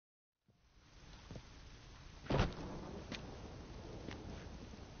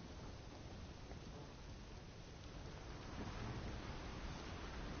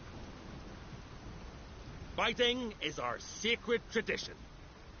Fighting is our sacred tradition.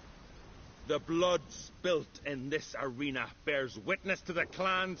 The blood spilt in this arena bears witness to the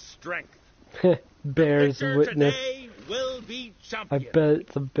clan's strength. Bears the victor witness. Today will be I champion. bet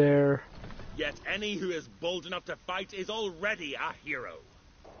it's a bear. Yet any who is bold enough to fight is already a hero.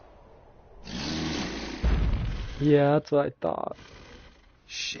 Yeah, that's what I thought.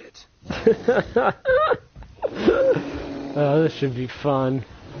 Shit. Oh, this should be fun.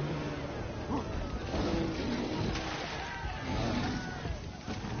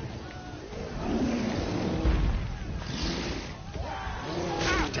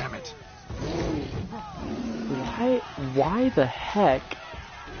 Damn it. Why the heck?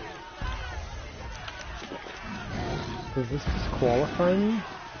 Does this disqualify me?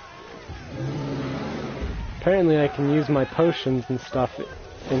 Apparently I can use my potions and stuff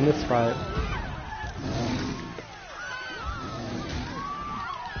in this fight.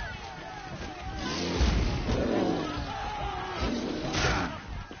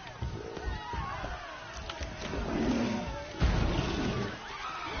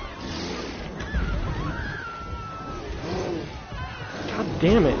 God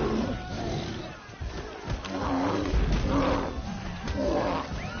damn it.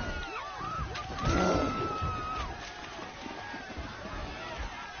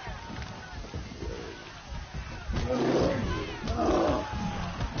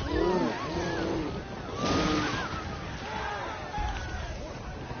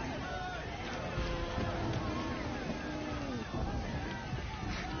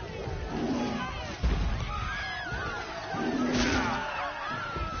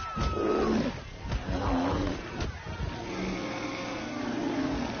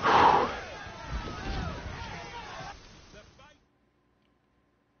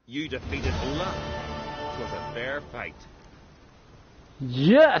 You defeated Olaf. It was a fair fight.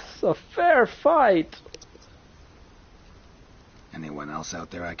 Yes, a fair fight. Anyone else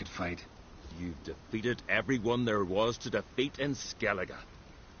out there I could fight? You've defeated everyone there was to defeat in Skellige.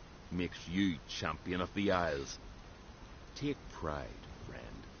 Makes you champion of the Isles. Take pride,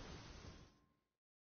 friend.